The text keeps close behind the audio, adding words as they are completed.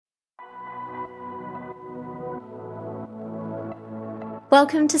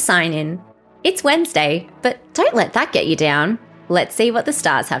Welcome to Sign In. It's Wednesday, but don't let that get you down. Let's see what the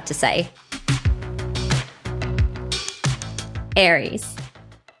stars have to say. Aries.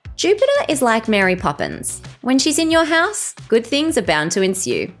 Jupiter is like Mary Poppins. When she's in your house, good things are bound to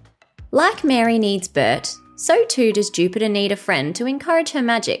ensue. Like Mary needs Bert, so too does Jupiter need a friend to encourage her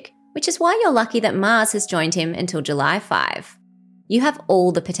magic, which is why you're lucky that Mars has joined him until July 5. You have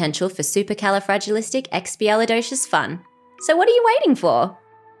all the potential for supercalifragilisticexpialidocious fun. So what are you waiting for?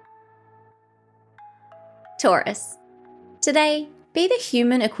 Taurus. Today, be the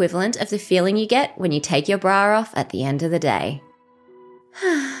human equivalent of the feeling you get when you take your bra off at the end of the day.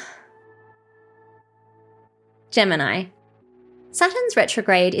 Gemini. Saturn's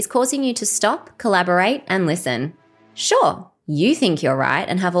retrograde is causing you to stop, collaborate, and listen. Sure, you think you're right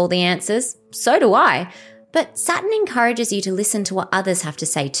and have all the answers. So do I. But Saturn encourages you to listen to what others have to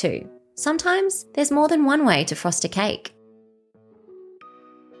say too. Sometimes there's more than one way to frost a cake.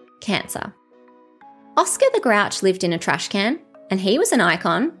 Cancer. Oscar the Grouch lived in a trash can, and he was an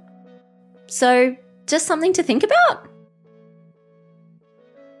icon. So, just something to think about?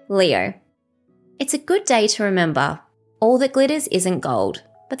 Leo. It's a good day to remember, all that glitters isn't gold,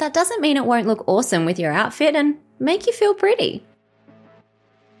 but that doesn't mean it won't look awesome with your outfit and make you feel pretty.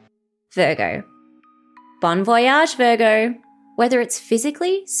 Virgo. Bon voyage, Virgo. Whether it's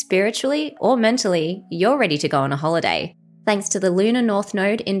physically, spiritually, or mentally, you're ready to go on a holiday, thanks to the lunar north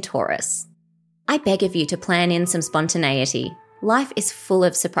node in Taurus. I beg of you to plan in some spontaneity. Life is full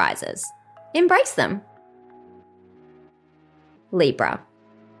of surprises. Embrace them. Libra.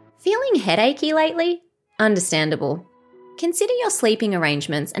 Feeling headachy lately? Understandable. Consider your sleeping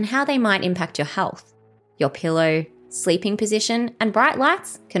arrangements and how they might impact your health. Your pillow, sleeping position, and bright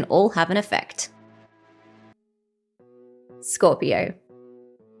lights can all have an effect. Scorpio.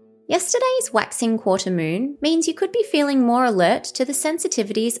 Yesterday's waxing quarter moon means you could be feeling more alert to the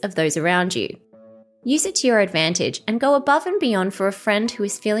sensitivities of those around you. Use it to your advantage and go above and beyond for a friend who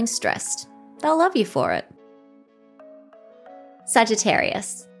is feeling stressed. They'll love you for it.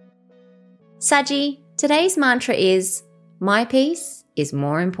 Sagittarius. Saggy, today's mantra is, my peace is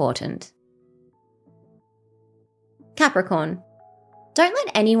more important. Capricorn. Don't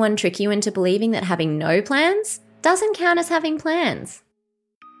let anyone trick you into believing that having no plans doesn't count as having plans.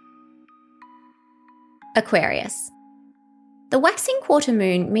 Aquarius. The waxing quarter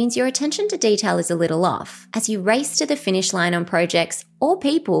moon means your attention to detail is a little off as you race to the finish line on projects or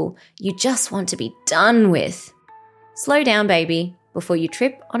people you just want to be done with. Slow down, baby, before you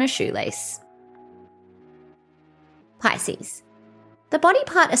trip on a shoelace. Pisces. The body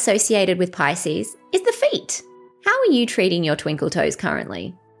part associated with Pisces is the feet. How are you treating your twinkle toes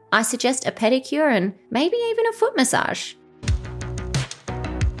currently? I suggest a pedicure and maybe even a foot massage.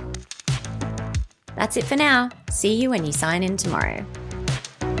 That's it for now. See you when you sign in tomorrow.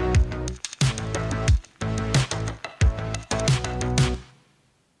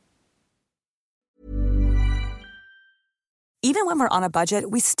 Even when we're on a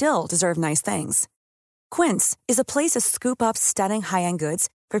budget, we still deserve nice things. Quince is a place to scoop up stunning high-end goods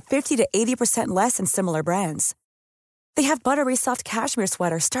for 50 to 80% less than similar brands. They have buttery soft cashmere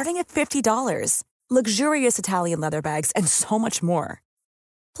sweaters starting at $50, luxurious Italian leather bags, and so much more.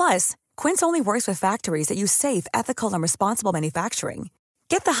 Plus, Quince only works with factories that use safe, ethical, and responsible manufacturing.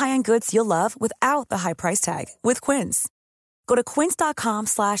 Get the high-end goods you'll love without the high price tag with Quince. Go to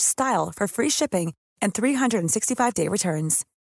quince.com/style for free shipping and 365-day returns.